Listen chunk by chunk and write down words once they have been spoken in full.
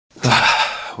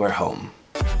we're home.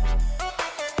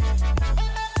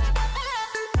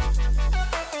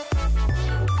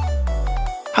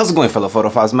 How's it going, fellow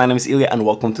photophiles? My name is Ilya and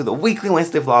welcome to the weekly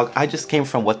Wednesday vlog. I just came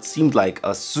from what seemed like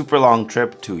a super long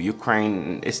trip to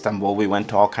Ukraine, Istanbul. We went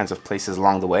to all kinds of places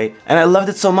along the way and I loved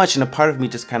it so much, and a part of me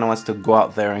just kind of wants to go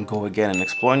out there and go again and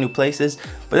explore new places.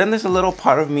 But then there's a little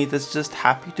part of me that's just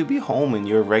happy to be home in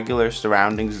your regular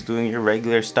surroundings, doing your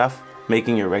regular stuff,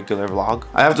 making your regular vlog.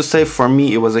 I have to say, for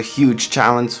me it was a huge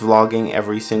challenge vlogging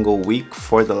every single week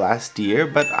for the last year,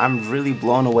 but I'm really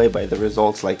blown away by the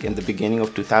results. Like in the beginning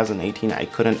of 2018 I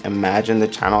couldn't imagine the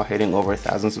channel hitting over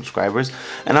 1,000 subscribers,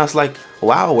 and I was like,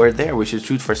 wow, we're there, we should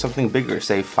shoot for something bigger,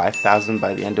 say 5,000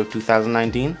 by the end of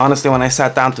 2019. Honestly, when I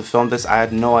sat down to film this I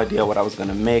had no idea what I was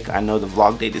gonna make. I know the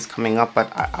vlog date is coming up,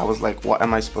 but I was like, what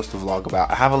am I supposed to vlog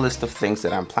about? I have a list of things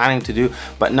that I'm planning to do,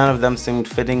 but none of them seemed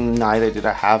fitting, neither did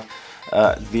I have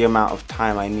the amount of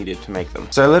time I needed to make them.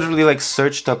 So I literally like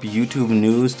searched up YouTube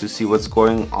news to see what's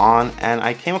going on, and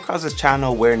I came across this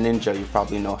channel where Ninja, you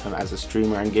probably know him as a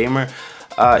streamer and gamer,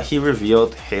 he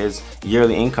revealed his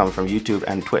yearly income from YouTube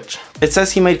and Twitch. It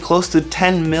says he made close to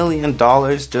 $10 million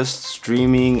just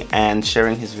streaming and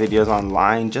sharing his videos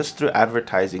online just through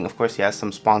advertising. Of course, he has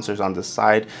some sponsors on the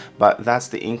side, but that's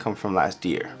the income from last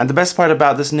year. And the best part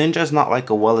about this, Ninja is not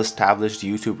like a well-established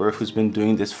YouTuber who's been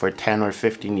doing this for 10 or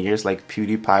 15 years like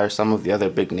PewDiePie or some of the other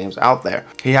big names out there.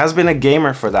 He has been a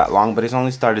gamer for that long, but he's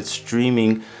only started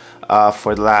streaming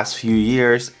for the last few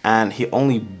years, and he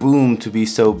only boomed to be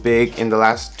so big in the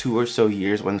last 2 or so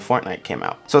years when Fortnite came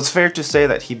out. So it's fair to say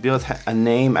that he built a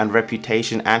name and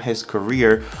reputation and his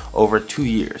career over 2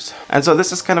 years. And so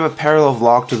this is kind of a parallel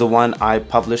vlog to the one I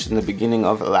published in the beginning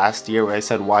of last year where I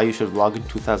said why you should vlog in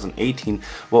 2018.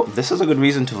 Well, this is a good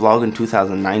reason to vlog in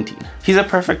 2019. He's a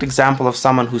perfect example of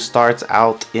someone who starts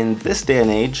out in this day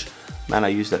and age, man, I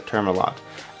use that term a lot,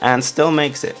 and still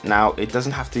makes it. Now, it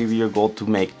doesn't have to be your goal to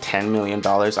make $10 million.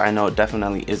 I know it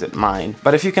definitely isn't mine.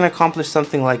 But if you can accomplish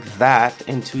something like that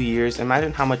in 2 years,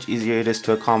 imagine how much easier it is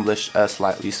to accomplish a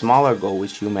slightly smaller goal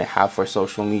which you may have for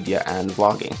social media and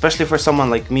vlogging. Especially for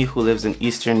someone like me who lives in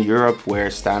Eastern Europe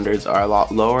where standards are a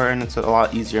lot lower and it's a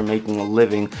lot easier making a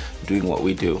living doing what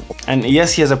we do. And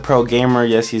yes, he is a pro gamer,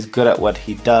 yes, he's good at what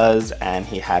he does, and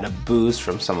he had a boost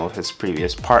from some of his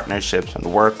previous partnerships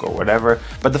and work or whatever.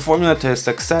 But the formula to his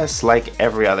success, like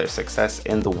every other success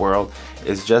in the world,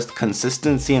 is just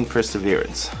consistency and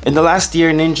perseverance. In the last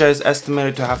year, Ninja is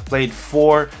estimated to have played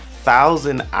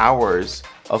 4,000 hours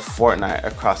of Fortnite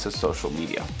across his social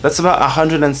media. That's about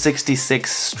 166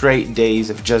 straight days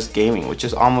of just gaming, which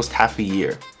is almost half a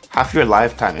year. Half your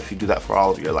lifetime if you do that for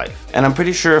all of your life. And I'm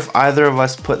pretty sure if either of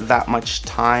us put that much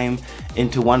time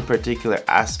into one particular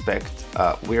aspect,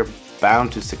 we're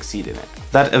bound to succeed in it.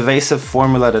 That evasive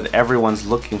formula that everyone's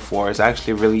looking for is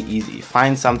actually really easy.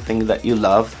 Find something that you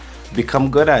love,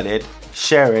 become good at it,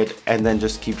 share it, and then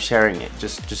just keep sharing it.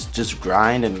 Just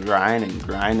grind and grind and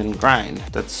grind and grind.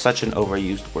 That's such an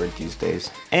overused word these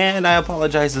days. And I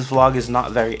apologize, this vlog is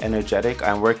not very energetic.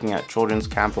 I'm working at children's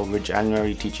camp over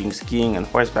January teaching skiing and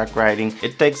horseback riding.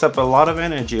 It takes up a lot of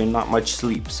energy and not much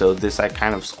sleep, so this I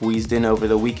kind of squeezed in over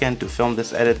the weekend to film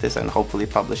this, edit this, and hopefully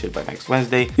publish it by next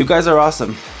Wednesday. You guys are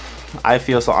awesome. I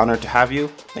feel so honored to have you.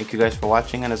 Thank you guys for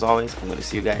watching, and as always, I'm going to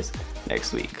see you guys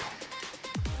next week.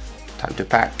 Time to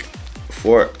pack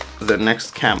for the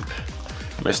next camp,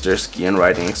 Mr. Ski and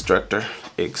Riding Instructor,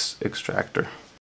 Extractor.